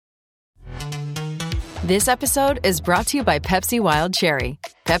This episode is brought to you by Pepsi Wild Cherry.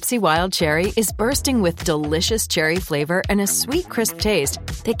 Pepsi Wild Cherry is bursting with delicious cherry flavor and a sweet, crisp taste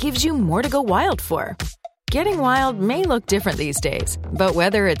that gives you more to go wild for. Getting wild may look different these days, but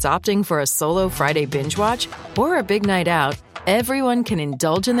whether it's opting for a solo Friday binge watch or a big night out, everyone can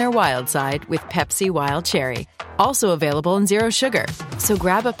indulge in their wild side with Pepsi Wild Cherry. Also available in Zero Sugar. So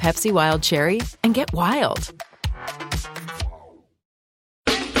grab a Pepsi Wild Cherry and get wild.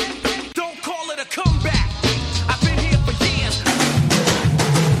 Don't call it a comeback. I've been here for years.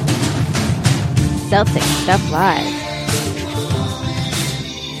 Celtic Stuff Live.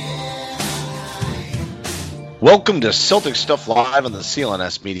 Welcome to Celtic Stuff Live on the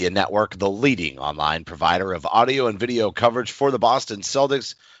CLNS Media Network, the leading online provider of audio and video coverage for the Boston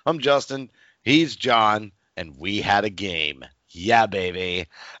Celtics. I'm Justin, he's John, and we had a game. Yeah, baby.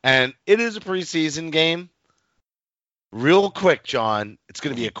 And it is a preseason game. Real quick, John. It's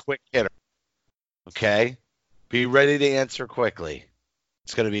going to be a quick hitter. Okay? Be ready to answer quickly.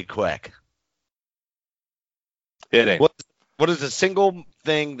 It's going to be quick. Hitting. What is the single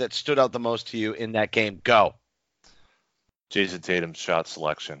thing that stood out the most to you in that game? Go. Jason Tatum's shot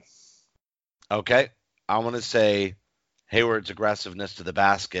selection. Okay. I want to say Hayward's aggressiveness to the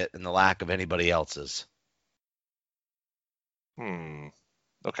basket and the lack of anybody else's.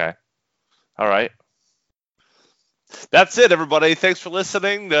 Okay. All right. That's it, everybody. Thanks for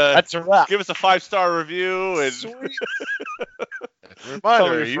listening. That's a wrap. Give us a 5-star review. And Sweet. Tell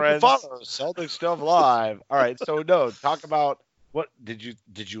Reminder, your you friends. can follow Celtic Stuff Live. All right, so talk about what did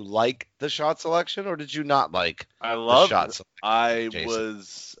you like the shot selection or did you not like I the love shot selection? I Jason?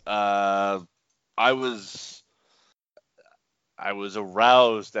 was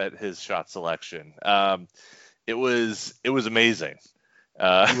aroused at his shot selection. It was amazing.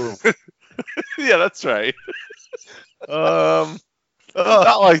 Yeah, that's right. Not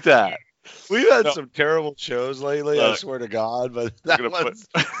like that. We've had No. some terrible shows lately, I Look, swear to God, but gonna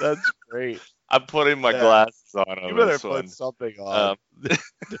that's great. I'm putting my Yeah. glasses on. You better this put one. something on.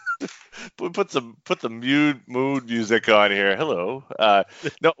 We put the mood music on here. Hello.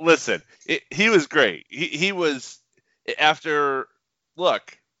 No, listen. He was great. He was after.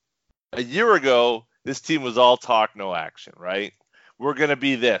 Look, a year ago, this team was all talk, no action. Right? We're gonna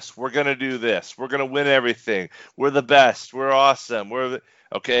be this. We're gonna do this. We're gonna win everything. We're the best. We're awesome.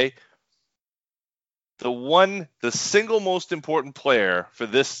 Okay. The single most important player for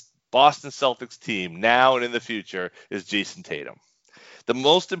this Boston Celtics team now and in the future is Jason Tatum. The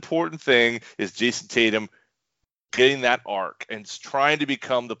most important thing is Jason Tatum getting that arc and trying to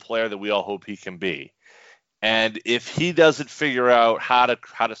become the player that we all hope he can be. And if he doesn't figure out how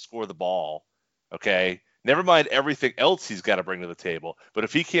to score the ball, okay, never mind everything else he's got to bring to the table. But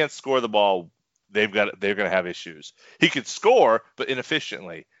if he can't score the ball, they're going to have issues. He could score, but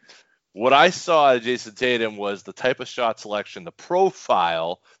inefficiently. What I saw at Jason Tatum was the type of shot selection, the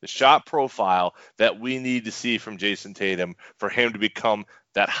shot profile that we need to see from Jason Tatum for him to become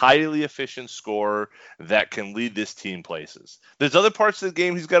that highly efficient scorer that can lead this team places. There's other parts of the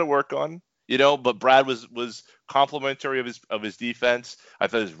game he's got to work on, but Brad was complimentary of his defense. I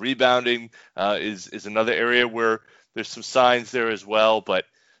thought his rebounding is another area where there's some signs there as well, but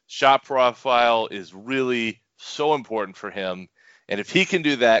shot profile is really so important for him. And if he can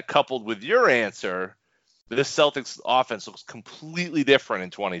do that, coupled with your answer, this Celtics offense looks completely different in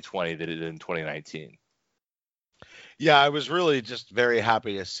 2020 than it did in 2019. Yeah, I was really just very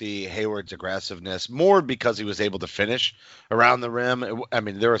happy to see Hayward's aggressiveness, more because he was able to finish around the rim. I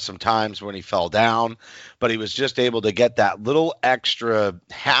mean, there were some times when he fell down, but he was just able to get that little extra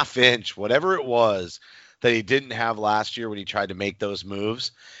half inch, whatever it was, that he didn't have last year when he tried to make those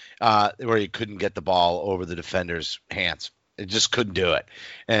moves, where he couldn't get the ball over the defender's hands. It just couldn't do it.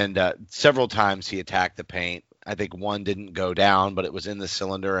 And several times he attacked the paint. I think one didn't go down, but it was in the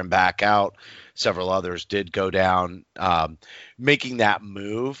cylinder and back out. Several others did go down. Making that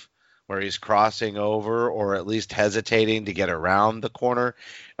move where he's crossing over or at least hesitating to get around the corner.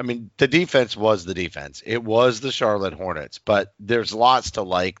 I mean, the defense was the defense. It was the Charlotte Hornets, but there's lots to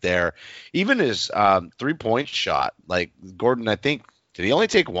like there. Even his three-point shot, like Gordon, I think, did he only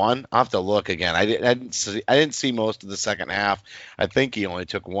take one? I'll have to look again. I didn't see most of the second half. I think he only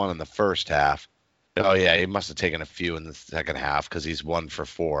took one in the first half. Oh, yeah, he must have taken a few in the second half because he's 1 for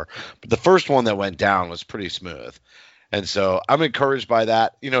 4. But the first one that went down was pretty smooth. And so I'm encouraged by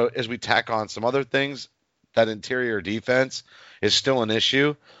that. As we tack on some other things, that interior defense is still an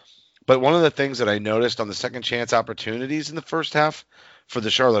issue. But one of the things that I noticed on the second chance opportunities in the first half for the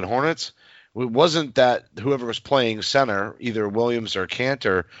Charlotte Hornets, it wasn't that whoever was playing center, either Williams or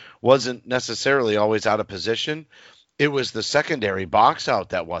Cantor, wasn't necessarily always out of position. It was the secondary box out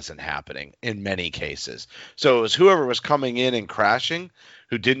that wasn't happening in many cases. So it was whoever was coming in and crashing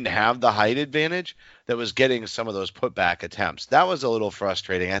who didn't have the height advantage that was getting some of those putback attempts. That was a little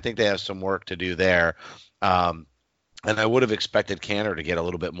frustrating. I think they have some work to do there. And I would have expected Canner to get a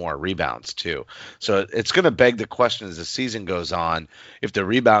little bit more rebounds too. So it's going to beg the question as the season goes on if the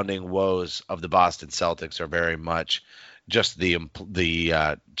rebounding woes of the Boston Celtics are very much just the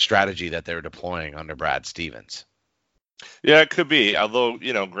strategy that they're deploying under Brad Stevens. Yeah, it could be. Although,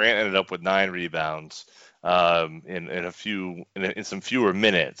 Grant ended up with 9 rebounds in some fewer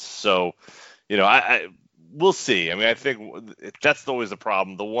minutes. So, we'll see. I mean, I think that's always the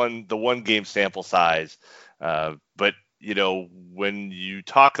problem. The one game sample size. But when you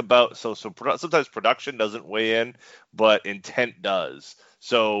talk about sometimes production doesn't weigh in, but intent does.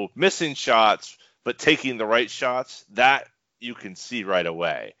 So missing shots, but taking the right shots, that you can see right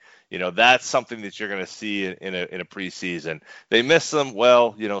away. That's something that you're going to see in a preseason. They miss them,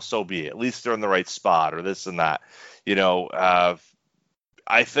 well, so be it. At least they're in the right spot or this and that.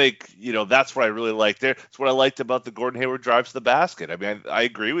 I think, that's what I really liked there. It's what I liked about the Gordon Hayward drive to the basket. I mean, I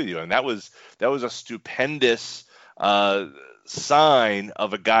agree with you. And that was a stupendous sign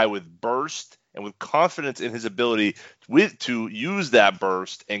of a guy with burst and with confidence in his ability to use that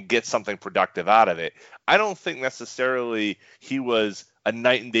burst and get something productive out of it. I don't think necessarily he was a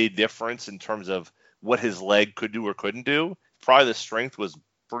night and day difference in terms of what his leg could do or couldn't do. Probably the strength was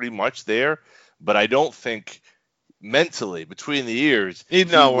pretty much there, but I don't think mentally between the years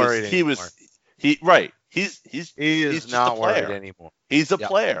he's not worried anymore. He's not worried anymore. He's a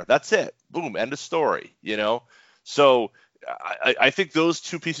player. That's it. Boom. End of story. So I think those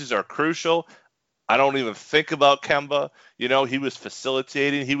two pieces are crucial. I don't even think about Kemba. He was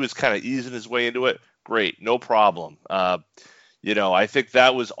facilitating. He was kind of easing his way into it. Great. No problem. I think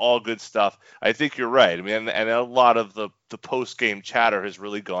that was all good stuff. I think you're right. I mean, and a lot of the post-game chatter has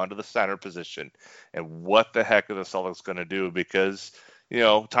really gone to the center position. And what the heck are the Celtics going to do? Because,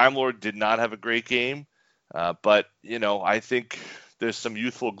 Time Lord did not have a great game. But, I think there's some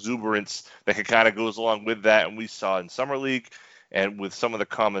youthful exuberance that kind of goes along with that. And we saw in Summer League and with some of the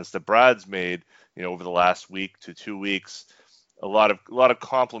comments that Brad's made, over the last week to 2 weeks, a lot of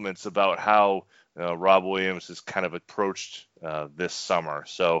compliments about how Rob Williams has kind of approached this summer.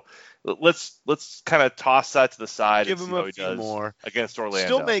 So let's kind of toss that to the side. Give him a few more against Orlando.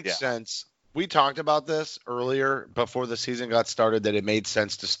 Still makes sense. We talked about this earlier before the season got started, that it made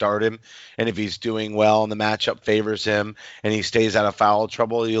sense to start him. And if he's doing well and the matchup favors him and he stays out of foul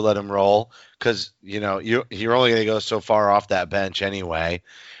trouble, you let him roll because, you're only going to go so far off that bench anyway.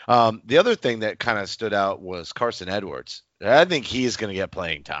 The other thing that kind of stood out was Carson Edwards. I think he's going to get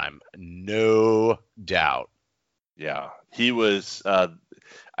playing time. No doubt. Yeah, he was. I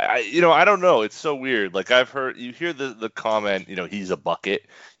don't know. It's so weird. Like you hear the comment, he's a bucket,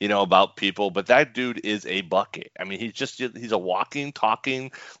 about people, but that dude is a bucket. I mean, he's a walking,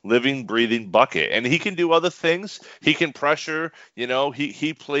 talking, living, breathing bucket, and he can do other things. He can pressure.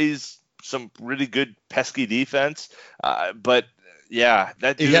 He plays some really good pesky defense. But yeah,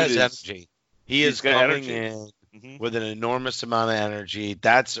 that dude has energy. He is coming energy. In with an enormous amount of energy.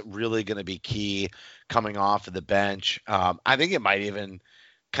 That's really going to be key coming off of the bench. I think it might even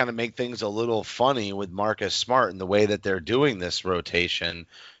kind of make things a little funny with Marcus Smart and the way that they're doing this rotation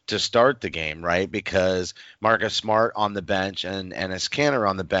to start the game, right? Because Marcus Smart on the bench and Enes Kanter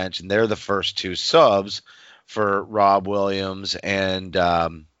on the bench, and they're the first two subs for Rob Williams and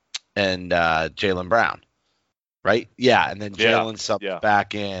Jaylen Brown, right? Yeah, and then Jaylen subs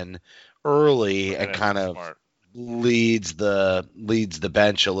back in early and kind of leads the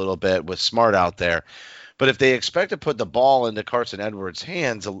bench a little bit with Smart out there. But if they expect to put the ball into Carson Edwards'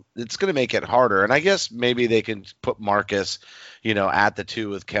 hands, it's going to make it harder. And I guess maybe they can put Marcus, at the 2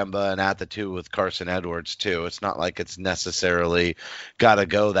 with Kemba and at the 2 with Carson Edwards too. It's not like it's necessarily got to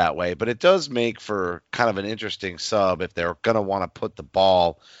go that way. But it does make for kind of an interesting sub if they're going to want to put the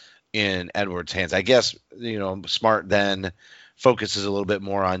ball in Edwards' hands. I guess, Smart then focuses a little bit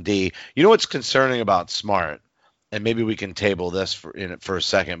more on D. What's concerning about Smart, and maybe we can table this for a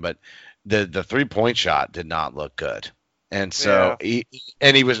second, but the 3-point shot did not look good. And so he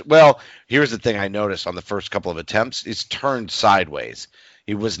was, here's the thing I noticed on the first couple of attempts, he's turned sideways.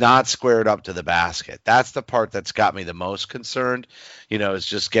 He was not squared up to the basket. That's the part that's got me the most concerned, is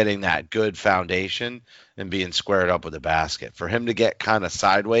just getting that good foundation and being squared up with the basket. For him to get kind of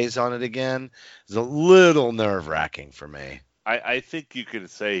sideways on it again is a little nerve-wracking for me. I think you could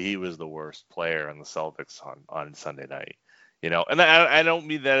say he was the worst player on the Celtics on Sunday night. And I don't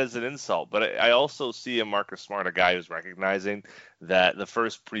mean that as an insult, but I also see a Marcus Smart, a guy who's recognizing that the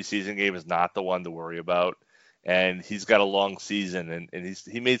first preseason game is not the one to worry about. and he's got a long season. And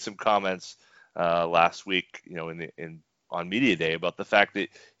he made some comments last week, on media day about the fact that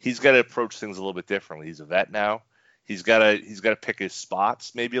he's got to approach things a little bit differently. He's a vet now. He's got to pick his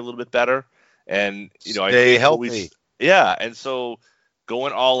spots maybe a little bit better. And stay healthy. Yeah, and so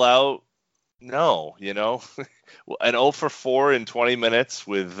going all out, no, an 0 for 4 in 20 minutes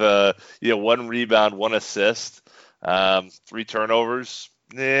with 1 rebound, 1 assist, 3 turnovers,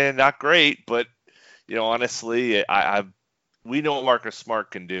 not great, but honestly, we know what Marcus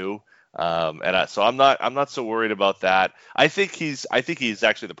Smart can do. So I'm not so worried about that. I think he's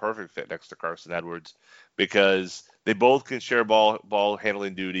actually the perfect fit next to Carson Edwards, because they both can share ball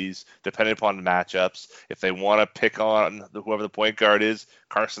handling duties depending upon the matchups. If they want to pick on whoever the point guard is,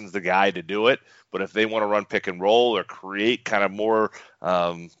 Carson's the guy to do it. But if they want to run pick and roll or create kind of more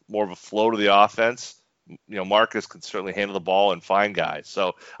of a flow to the offense, Marcus can certainly handle the ball and find guys.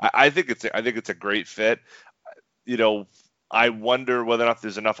 So I think it's a great fit. I wonder whether or not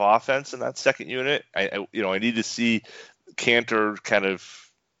there's enough offense in that second unit. I need to see Kanter kind of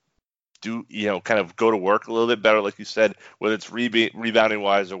go to work a little bit better, like you said, whether it's rebounding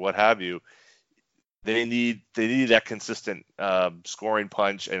wise or what have you. They need that consistent scoring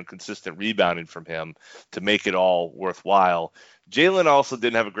punch and consistent rebounding from him to make it all worthwhile. Jalen also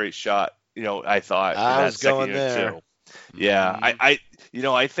didn't have a great shot, I thought. I was going there. Too. Yeah, I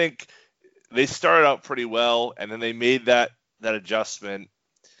think they started out pretty well, and then they made that adjustment.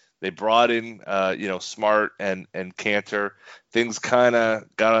 They brought in, Smart and Kanter. Things kind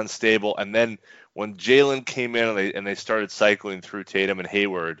of got unstable, and then when Jalen came in and they started cycling through Tatum and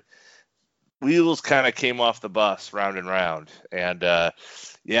Hayward, wheels kind of came off the bus round and round. And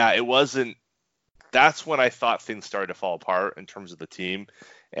it wasn't. That's when I thought things started to fall apart in terms of the team.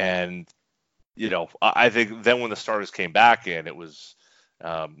 And I think then when the starters came back in, it was,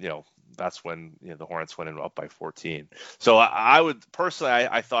 that's when the Hornets went in up by 14. So I would personally,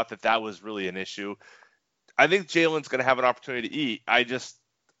 I thought that was really an issue. I think Jalen's going to have an opportunity to eat. I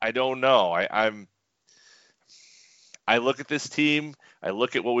don't know. I look at this team. I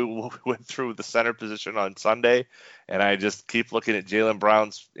look at what we went through with the center position on Sunday, and I just keep looking at Jaylen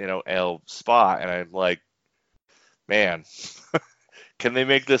Brown's spot, and I'm like, man. Can they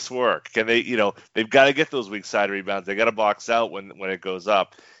make this work? Can they, they've got to get those weak side rebounds. They got to box out when it goes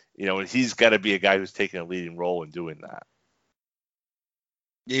up, and he's got to be a guy who's taking a leading role in doing that.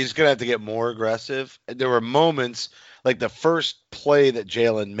 He's going to have to get more aggressive. There were moments like the first play that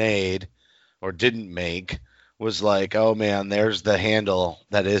Jalen made or didn't make was like, oh man, there's the handle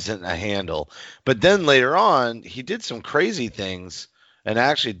that isn't a handle. But then later on, he did some crazy things and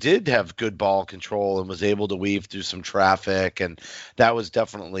actually did have good ball control and was able to weave through some traffic, and that was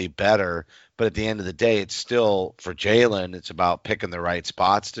definitely better. But at the end of the day, it's still, for Jalen, it's about picking the right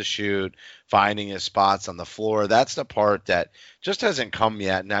spots to shoot, finding his spots on the floor. That's the part that just hasn't come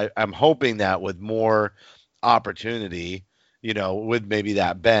yet, and I'm hoping that with more opportunity, with maybe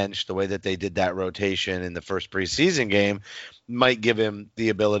that bench, the way that they did that rotation in the first preseason game, might give him the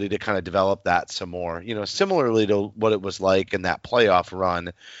ability to kind of develop that some more, similarly to what it was like in that playoff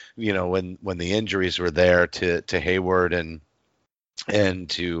run, when the injuries were there to Hayward and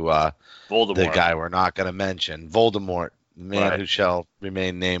to Voldemort, the guy we're not going to mention, Voldemort, the man who shall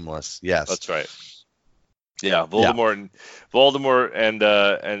remain nameless. Yes, that's right. Yeah, Voldemort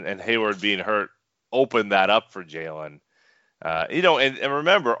and Hayward being hurt opened that up for Jalen. And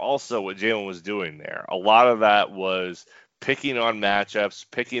remember also what Jalen was doing there. A lot of that was picking on matchups,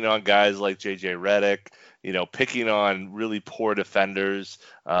 picking on guys like J.J. Redick, picking on really poor defenders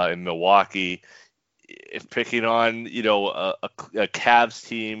in Milwaukee, picking on, a Cavs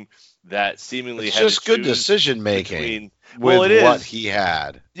team that seemingly it's had just good decision making with what he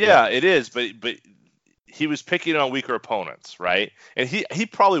had. Yeah, it is, but he was picking on weaker opponents, right? And he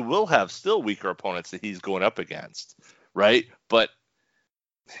probably will have still weaker opponents that he's going up against, right? But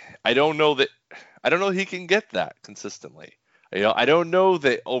I don't know he can get that consistently. I don't know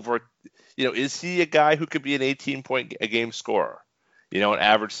that over, is he a guy who could be an 18-point a game scorer, and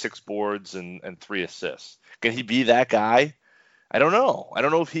average 6 boards and 3 assists? Can he be that guy? I don't know. I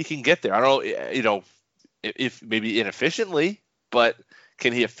don't know if he can get there. I don't know, if maybe inefficiently, but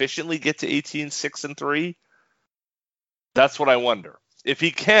can he efficiently get to 18, 6, and 3? That's what I wonder. If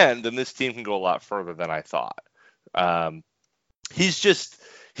he can, then this team can go a lot further than I thought. He's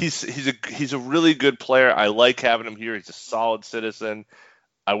a really good player. I like having him here. He's a solid citizen.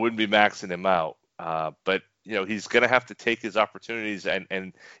 I wouldn't be maxing him out. But he's going to have to take his opportunities,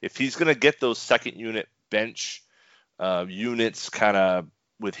 and if he's going to get those second unit bench units kind of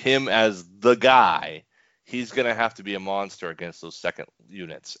with him as the guy, he's going to have to be a monster against those second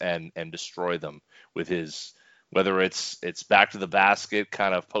units and destroy them with his whether it's back to the basket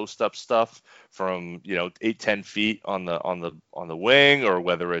kind of post up stuff from 8-10 feet on the wing, or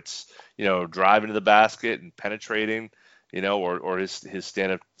whether it's driving to the basket and penetrating, or his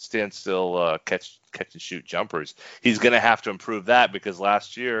stand still catch and shoot jumpers. He's going to have to improve that, because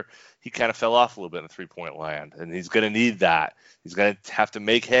last year he kind of fell off a little bit in the 3-point land, and he's going to need that. He's going to have to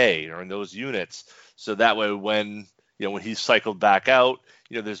make hay or in those units, so that way when he's cycled back out,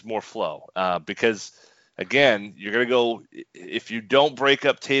 there's more flow. Because again, you're going to go, if you don't break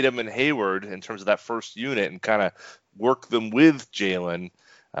up Tatum and Hayward in terms of that first unit and kind of work them with Jalen,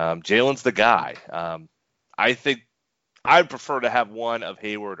 Jalen's the guy. I think I'd prefer to have one of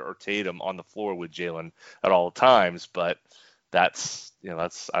Hayward or Tatum on the floor with Jalen at all times, but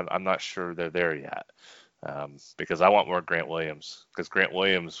I'm not sure they're there yet. Because I want more Grant Williams, because Grant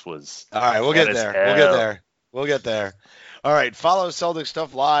Williams was. All right, we'll get there. We'll get there. All right, follow Celtic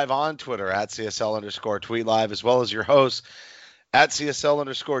Stuff Live on Twitter at CSL_tweet live, as well as your host at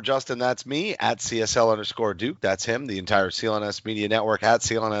CSL_Justin. That's me. At CSL_Duke. That's him. The entire CLNS Media Network at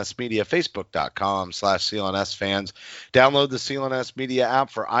CLNS Media. Facebook.com/CLNS fans. Download the CLNS Media app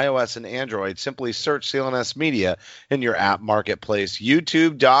for iOS and Android. Simply search CLNS Media in your app marketplace.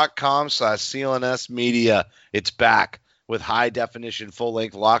 YouTube.com/CLNS Media. It's back with high-definition,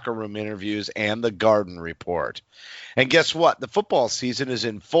 full-length locker room interviews and the Garden Report. And guess what? The football season is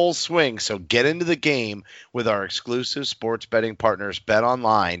in full swing, so get into the game with our exclusive sports betting partners,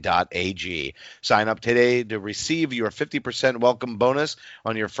 betonline.ag. Sign up today to receive your 50% welcome bonus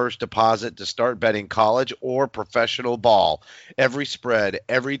on your first deposit to start betting college or professional ball. Every spread,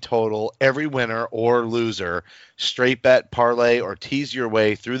 every total, every winner or loser, straight bet, parlay, or tease your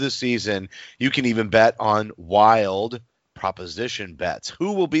way through the season. You can even bet on wild proposition bets.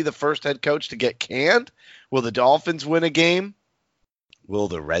 Who will be the first head coach to get canned? Will the Dolphins win a game? Will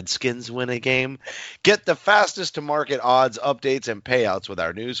the Redskins win a game? Get the fastest to market odds, updates, and payouts with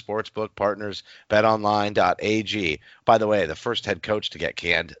our new sportsbook partners, betonline.ag. By the way, the first head coach to get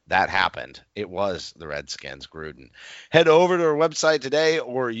canned, that happened. It was the Redskins, Gruden. Head over to our website today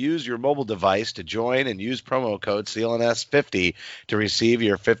or use your mobile device to join and use promo code CLNS50 to receive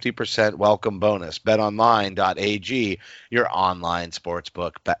your 50% welcome bonus. betonline.ag, your online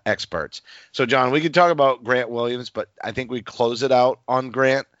sportsbook experts. So, John, we could talk about Grant Williams, but I think we close it out on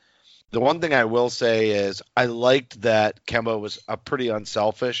Grant. The one thing I will say is I liked that Kemba was a pretty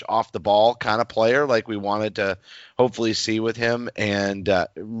unselfish, off-the-ball kind of player like we wanted to hopefully see with him, and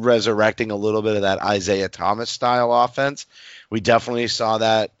resurrecting a little bit of that Isaiah Thomas-style offense. We definitely saw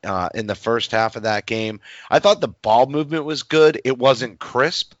that in the first half of that game. I thought the ball movement was good. It wasn't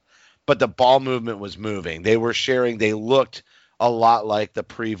crisp, but the ball movement was moving. They were sharing. They looked a lot like the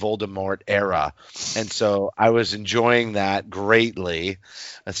pre-Voldemort era. And so I was enjoying that greatly.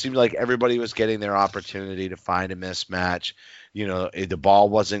 It seemed like everybody was getting their opportunity to find a mismatch. The ball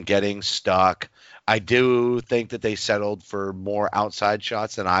wasn't getting stuck. I do think that they settled for more outside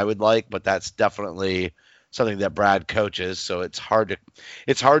shots than I would like, but that's definitely something that Brad coaches. So it's hard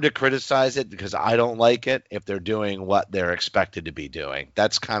to criticize it, because I don't like it if they're doing what they're expected to be doing.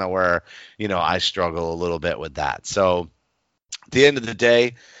 That's kind of where, I struggle a little bit with that. So at the end of the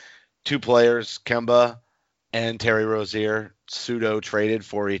day, two players, Kemba and Terry Rozier, pseudo traded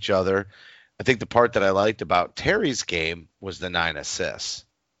for each other. I think the part that I liked about Terry's game was the 9 assists.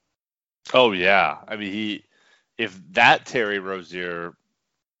 Oh yeah, I mean, if that Terry Rozier,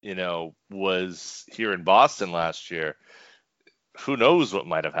 was here in Boston last year, who knows what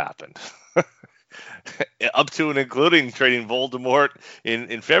might have happened. Up to and including trading Voldemort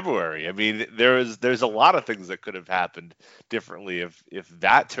in February. I mean, there's a lot of things that could have happened differently if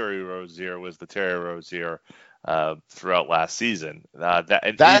that Terry Rozier was the Terry Rozier throughout last season.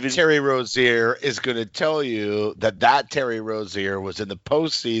 Terry Rozier is going to tell you that Terry Rozier was in the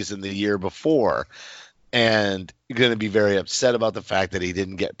postseason the year before, and going to be very upset about the fact that he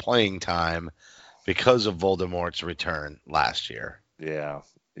didn't get playing time because of Voldemort's return last year. Yeah.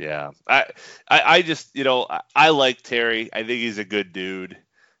 Yeah, I just, I like Terry. I think he's a good dude.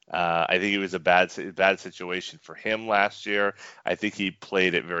 I think it was a bad situation for him last year. I think he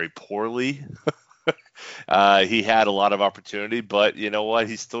played it very poorly. He had a lot of opportunity, but you know what?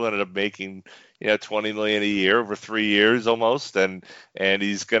 He still ended up making, $20 million a year over 3 years almost, and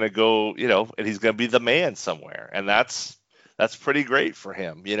he's gonna go, and he's gonna be the man somewhere, and that's pretty great for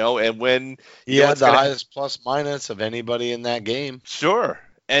him, And when he had the highest plus minus of anybody in that game, sure.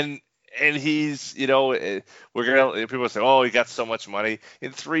 And he's, we're gonna, people say, oh, he got so much money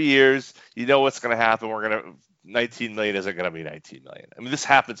in 3 years. What's gonna happen? 19 million isn't gonna be 19 million. I mean, this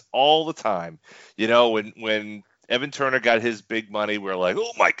happens all the time. When Evan Turner got his big money. We're like,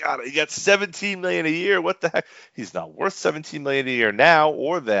 oh my God, he got $17 million a year. What the heck? He's not worth $17 million a year now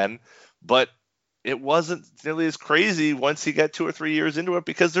or then, but it wasn't nearly as crazy once he got 2 or 3 years into it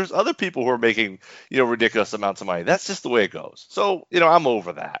because there's other people who are making, ridiculous amounts of money. That's just the way it goes. So, I'm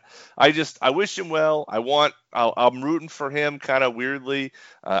over that. I wish him well. I'm rooting for him kind of weirdly.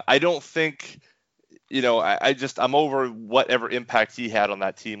 I don't think, I'm over whatever impact he had on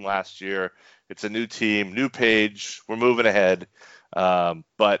that team last year. It's a new team, new page. We're moving ahead.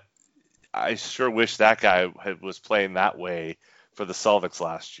 But I sure wish that guy was playing that way for the Celtics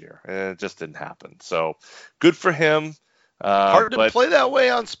last year, and it just didn't happen. So good for him. Hard to play that way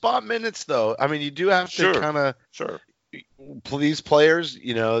on spot minutes, though. I mean, you do have to kind of these players.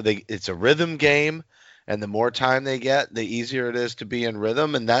 It's a rhythm game, and the more time they get, the easier it is to be in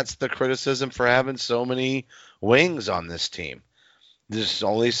rhythm. And that's the criticism for having so many wings on this team. There's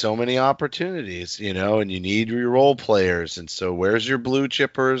only so many opportunities, and you need your role players. And so where's your blue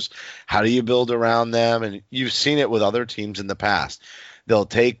chippers? How do you build around them? And you've seen it with other teams in the past. They'll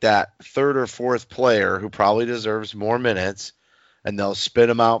take that third or fourth player who probably deserves more minutes, and they'll spit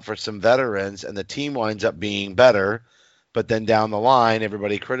them out for some veterans, and the team winds up being better. But then down the line,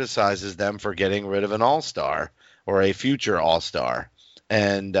 everybody criticizes them for getting rid of an all-star or a future all-star.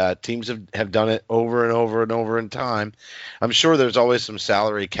 And teams have done it over and over and over in time. I'm sure there's always some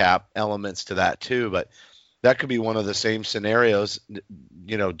salary cap elements to that too, but that could be one of the same scenarios.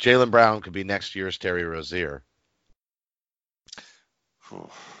 Jaylen Brown could be next year's Terry Rozier.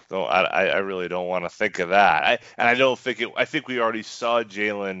 No, I really don't want to think of that. I don't think I think we already saw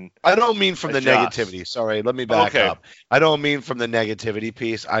Jaylen. I don't mean from the negativity. Sorry, let me back up. I don't mean from the negativity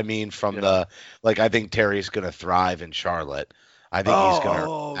piece. I mean from I think Terry's going to thrive in Charlotte. I think he's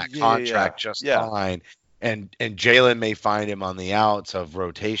going to contract just fine. And Jaylen may find him on the outs of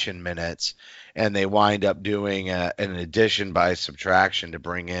rotation minutes, and they wind up doing an addition by subtraction to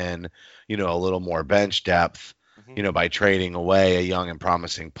bring in, a little more bench depth, by trading away a young and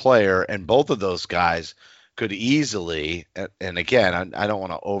promising player. And both of those guys could easily, and again, I don't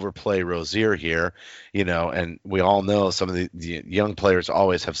want to overplay Rozier here, and we all know some of the young players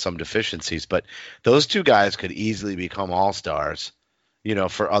always have some deficiencies, but those two guys could easily become all-stars,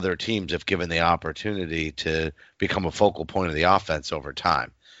 for other teams if given the opportunity to become a focal point of the offense over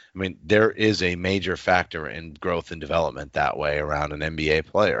time. I mean, there is a major factor in growth and development that way around an NBA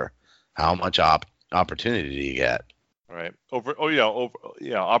player. How much opportunity do you get? Right.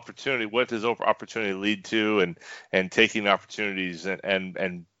 Opportunity. What does opportunity lead to, and taking opportunities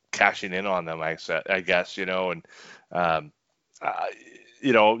and cashing in on them, I guess, and I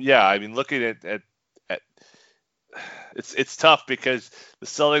mean, looking at it's tough because the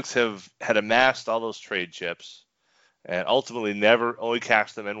Celtics had amassed all those trade chips and ultimately only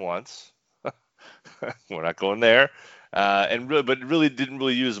cashed them in once. We're not going there. But really didn't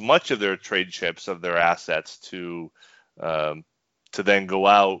really use much of their trade chips of their assets to then go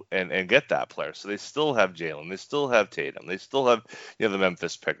out and get that player. So they still have Jaylen, they still have Tatum, they still have the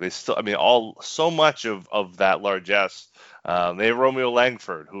Memphis pick. They still, so much of that largesse. They have Romeo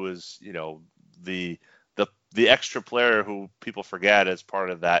Langford, who is the extra player who people forget as part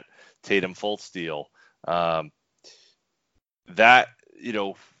of that Tatum Fultz deal.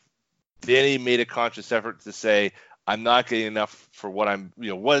 Danny made a conscious effort to say, I'm not getting enough for what I'm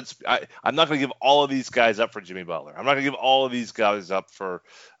not going to give all of these guys up for Jimmy Butler. I'm not going to give all of these guys up for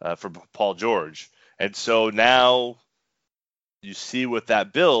Paul George. And so now you see what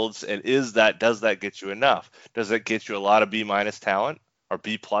that builds, and does that get you enough? Does it get you a lot of B- talent or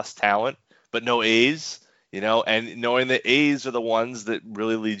B+ talent, but no A's? And knowing the A's are the ones that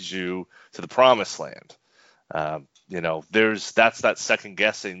really leads you to the promised land. That's that second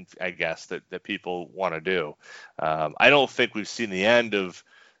guessing, I guess, that people want to do. I don't think we've seen the end of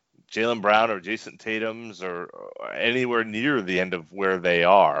Jaylen Brown or Jason Tatum's or anywhere near the end of where they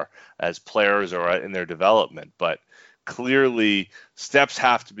are as players or in their development. But clearly steps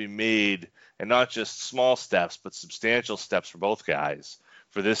have to be made, and not just small steps, but substantial steps for both guys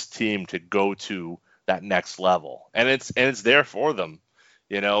for this team to go to that next level. And it's there for them.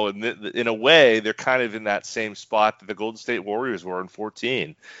 In a way, they're kind of in that same spot that the Golden State Warriors were in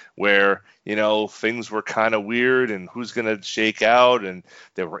 2014, where, things were kind of weird and who's going to shake out, and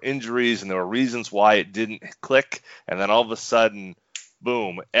there were injuries and there were reasons why it didn't click. And then all of a sudden,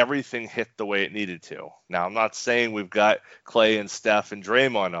 boom, everything hit the way it needed to. Now, I'm not saying we've got Clay and Steph and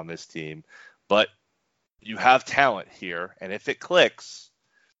Draymond on this team, but you have talent here. And if it clicks,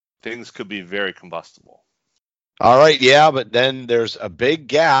 things could be very combustible. All right, yeah, but then there's a big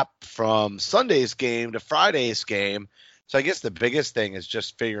gap from Sunday's game to Friday's game. So I guess the biggest thing is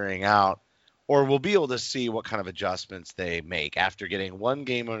just figuring out or we'll be able to see what kind of adjustments they make after getting one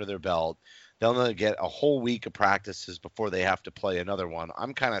game under their belt. They'll get a whole week of practices before they have to play another one.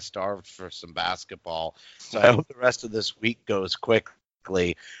 I'm kind of starved for some basketball, so I hope the rest of this week goes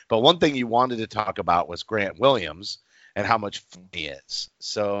quickly. But one thing you wanted to talk about was Grant Williams and how much fun he is.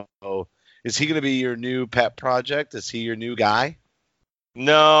 So is he going to be your new pet project? Is he your new guy?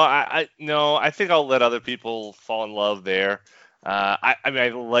 No, I think I'll let other people fall in love there. I mean, I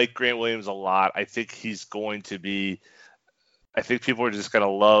like Grant Williams a lot. I think he's going to be. I think people are just going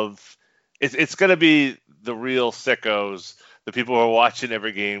to love. It's going to be the real sickos, the people who are watching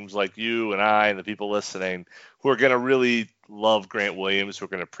every games like you and I and the people listening, who are going to really love Grant Williams, who are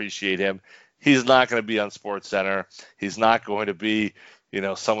going to appreciate him. He's not going to be on SportsCenter. He's not going to be,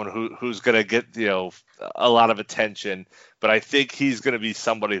 someone who's going to get, a lot of attention. But I think he's going to be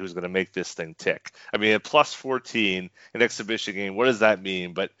somebody who's going to make this thing tick. I mean, at plus 14, an exhibition game, what does that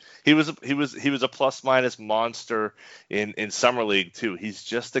mean? But he was a plus minus monster in summer league too. He's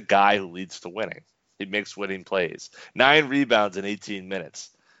just a guy who leads to winning. He makes winning plays. 9 rebounds in 18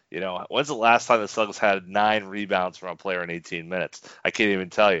 minutes. When's the last time the Celtics had 9 rebounds from a player in 18 minutes? I can't even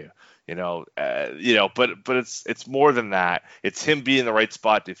tell you. But it's more than that. It's him being in the right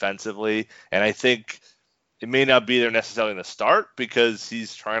spot defensively, and I think it may not be there necessarily in the start because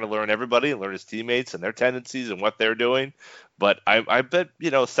he's trying to learn everybody and learn his teammates and their tendencies and what they're doing. But I bet,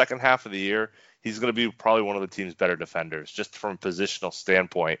 second half of the year, he's going to be probably one of the team's better defenders just from a positional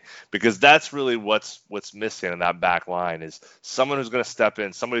standpoint, because that's really what's missing in that back line is someone who's going to step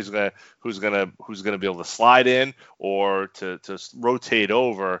in, somebody who's going to be able to slide in or to rotate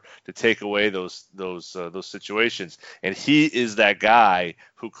over to take away those situations. And he is that guy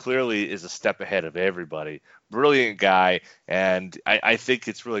who clearly is a step ahead of everybody. Brilliant guy, and I think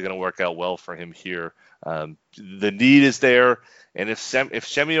it's really going to work out well for him here. The need is there, and if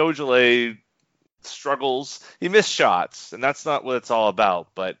Semi Ojeleye struggles, he missed shots, and that's not what it's all about.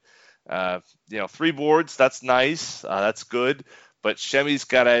 But 3 boards, that's nice, that's good. But Shemi's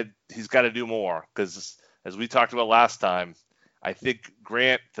got to do more, because as we talked about last time, I think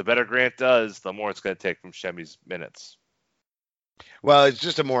the better Grant does, the more it's going to take from Shemi's minutes. Well, it's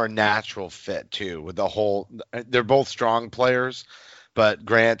just a more natural fit too with the whole. They're both strong players, but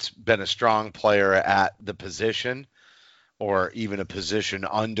Grant's been a strong player at the position, or even a position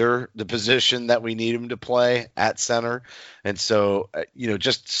under the position that we need him to play at center. And so,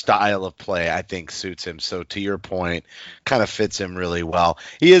 just style of play, I think, suits him. So to your point, kind of fits him really well.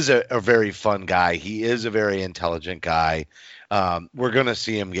 He is a very fun guy. He is a very intelligent guy. We're going to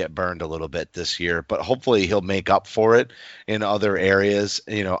see him get burned a little bit this year, but hopefully he'll make up for it in other areas.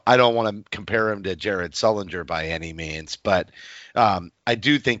 I don't want to compare him to Jared Sullinger by any means, but I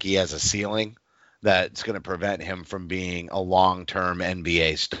do think he has a ceiling that's going to prevent him from being a long-term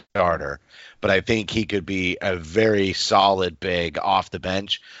NBA starter. But I think he could be a very solid big off the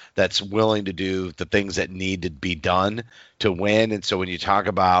bench that's willing to do the things that need to be done to win. And so when you talk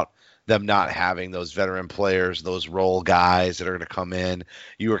about them not having those veteran players, those role guys that are going to come in,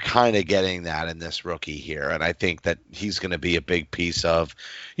 you are kind of getting that in this rookie here. And I think that he's going to be a big piece of,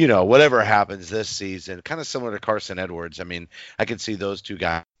 whatever happens this season, kind of similar to Carson Edwards. I mean, I could see those two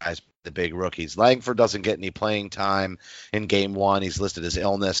guys, the big rookies. Langford doesn't get any playing time in game 1. He's listed as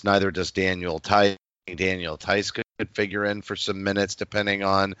illness. Neither does Daniel Tice. Daniel Tice could figure in for some minutes depending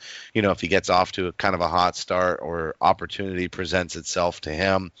on, if he gets off to a kind of a hot start or opportunity presents itself to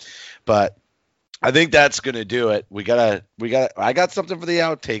him. But I think that's going to do it. I got something for the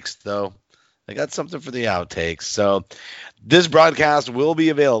outtakes though. So this broadcast will be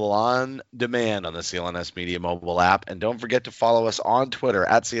available on demand on the CLNS Media mobile app. And don't forget to follow us on Twitter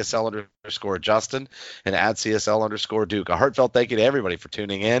at CSL_Justin and at CSL_Duke. A heartfelt thank you to everybody for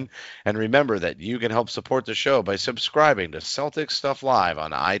tuning in. And remember that you can help support the show by subscribing to Celtics Stuff Live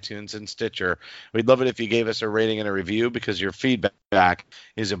on iTunes and Stitcher. We'd love it if you gave us a rating and a review, because your feedback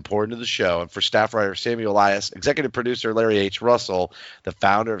is important to the show. And for staff writer Samuel Elias, executive producer Larry H. Russell, the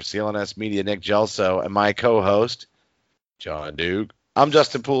founder of CLNS Media Nick Gelso, and my co-host John Duke, I'm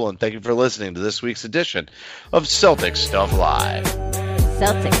Justin Poulin. Thank you for listening to this week's edition of Celtics Stuff Live.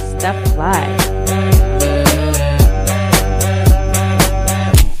 Celtics Stuff Live.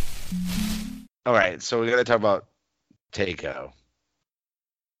 All right, so we got to talk about Takeo.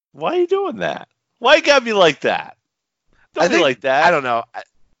 Why are you doing that? Why you gotta be like that? Don't be like that. I don't know.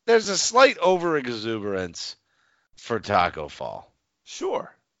 There's a slight over-exuberance for Taco Fall.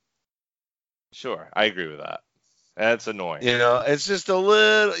 Sure, I agree with that. That's annoying. It's just a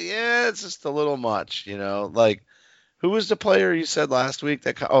little much, Like, who was the player you said last week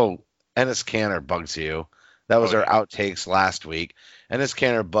that Ennis Canner bugs you? That was our outtakes last week. And this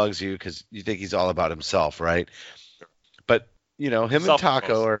Canner bugs you because you think he's all about himself, right? But, him and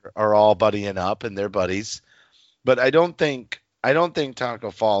Taco are all buddying up, and they're buddies. But I don't think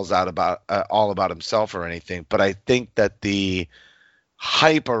Taco falls out about all about himself or anything. But I think that the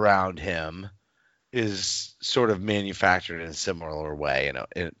hype around him is sort of manufactured in a similar way,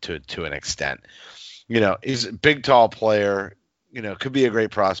 to an extent. He's a big, tall player. Could be a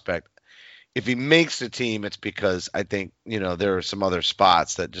great prospect. If he makes the team, it's because I think, there are some other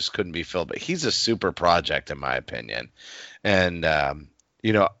spots that just couldn't be filled. But he's a super project, in my opinion. And,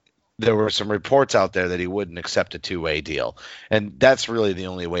 there were some reports out there that he wouldn't accept a two-way deal. And that's really the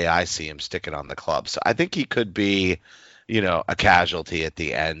only way I see him sticking on the club. So I think he could be, a casualty at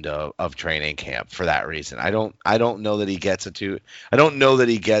the end of training camp for that reason. I don't know that he gets I don't know that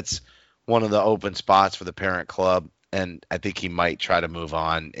he gets one of the open spots for the parent club. And I think he might try to move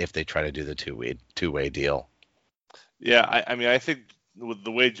on if they try to do the two-way deal. Yeah, I think with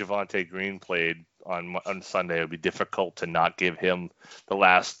the way Javonte Green played on Sunday, it would be difficult to not give him the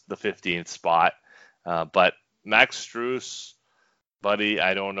 15th spot. But Max Strus, buddy,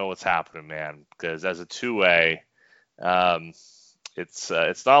 I don't know what's happening, man. Because as a two-way,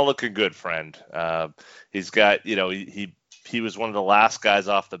 it's not looking good, friend. He's got, he was one of the last guys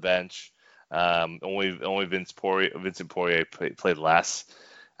off the bench. Only Vincent Poirier played less,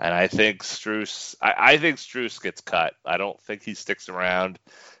 and I think Strus gets cut. I don't think he sticks around,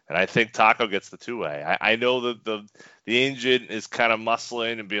 and I think Taco gets the two-way. I know that the agent is kind of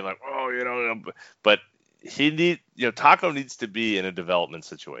muscling and being like, but Taco needs to be in a development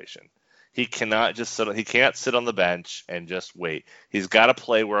situation. He cannot just he can't sit on the bench and just wait. He's got to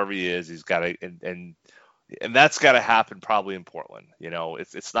play wherever he is. He's got to and that's got to happen probably in Portland.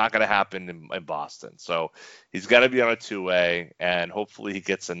 It's not going to happen in Boston. So he's got to be on a two-way, and hopefully he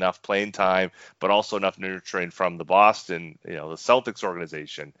gets enough playing time, but also enough nurturing from the Boston, the Celtics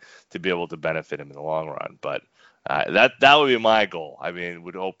organization to be able to benefit him in the long run. But that would be my goal. I mean,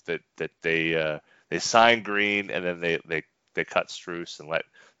 would hope that they sign Green and then they cut Strus and let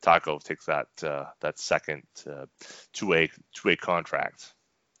Taco take that second two-way contract.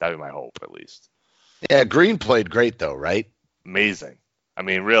 That'd be my hope, at least. Yeah, Green played great, though, right? Amazing. I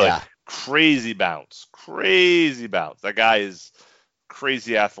mean, really, crazy bounce. That guy is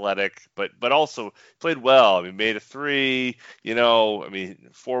crazy athletic, but also played well. I mean, made a three,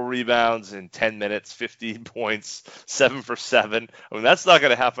 4 rebounds in 10 minutes, 15 points, 7 for 7. I mean, that's not going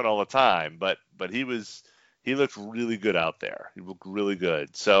to happen all the time, but he looked really good out there. He looked really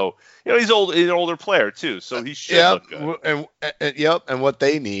good. So, he's an older player, too, so he should look good. And what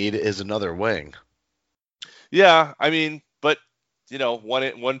they need is another wing. Yeah, I mean, but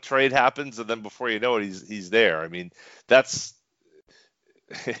one trade happens, and then before you know it, he's there. I mean, that's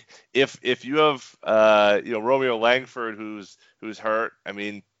if you have Romeo Langford who's hurt. I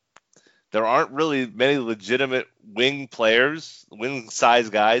mean, there aren't really many legitimate wing size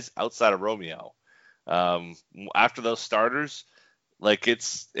guys outside of Romeo. After those starters, like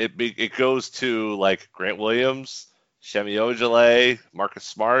it goes to like Grant Williams, Shemi Ojale, Marcus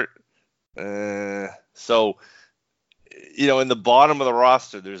Smart. So, in the bottom of the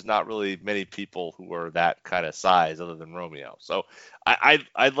roster, there's not really many people who are that kind of size other than Romeo. So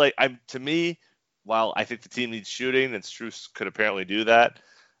to me, while I think the team needs shooting and Strus could apparently do that,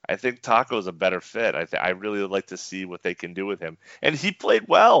 I think Taco is a better fit. I really would like to see what they can do with him. And he played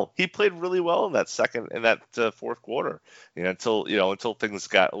well. He played really well in that fourth quarter, until things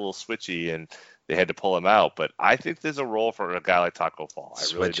got a little switchy and they had to pull him out. But I think there's a role for a guy like Taco Fall.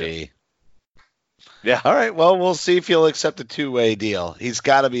 Switchy. Yeah. All right. Well, we'll see if he'll accept a two-way deal. He's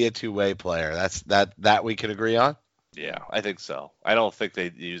got to be a two-way player. That's that we can agree on. Yeah, I think so. I don't think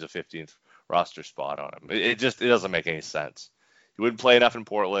they'd use a 15th roster spot on him. It doesn't make any sense. He wouldn't play enough in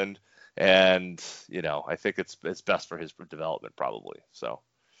Portland, and I think it's best for his development probably. So.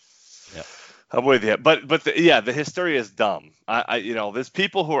 Yeah. I'm with you, but the hysteria is dumb. There's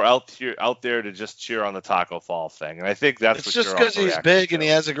people who are out there to just cheer on the Taco Fall thing, and I think that's just because he's big and he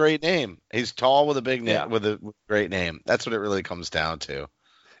has a great name. He's tall with a big name, with a great name. That's what it really comes down to.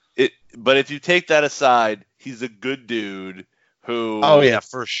 But if you take that aside, he's a good dude who. Oh yeah,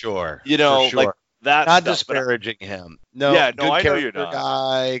 for sure. Like that. Not disparaging him. No. Yeah, no, good I know you're character not.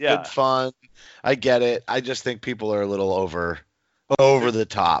 Guy, good fun. I get it. I just think people are a little over the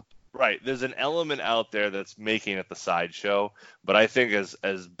top. Right. There's an element out there that's making it the sideshow, but I think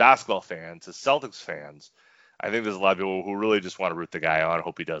as basketball fans, as Celtics fans, I think there's a lot of people who really just want to root the guy on and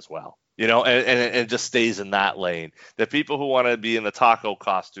hope he does well. And it just stays in that lane. The people who want to be in the Taco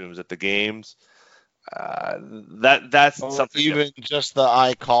costumes at the games, that's something even different. Just the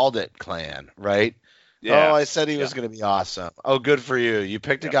I called it clan, right? Yeah. Oh, I said he was going to be awesome. Oh, good for you. You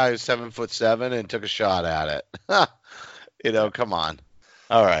picked a guy who's 7'7" and took a shot at it. Come on.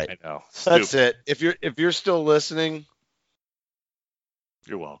 All right. I know. That's Stupid. it. If you're still listening,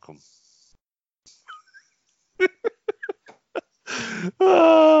 You're welcome.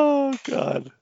 Oh, God.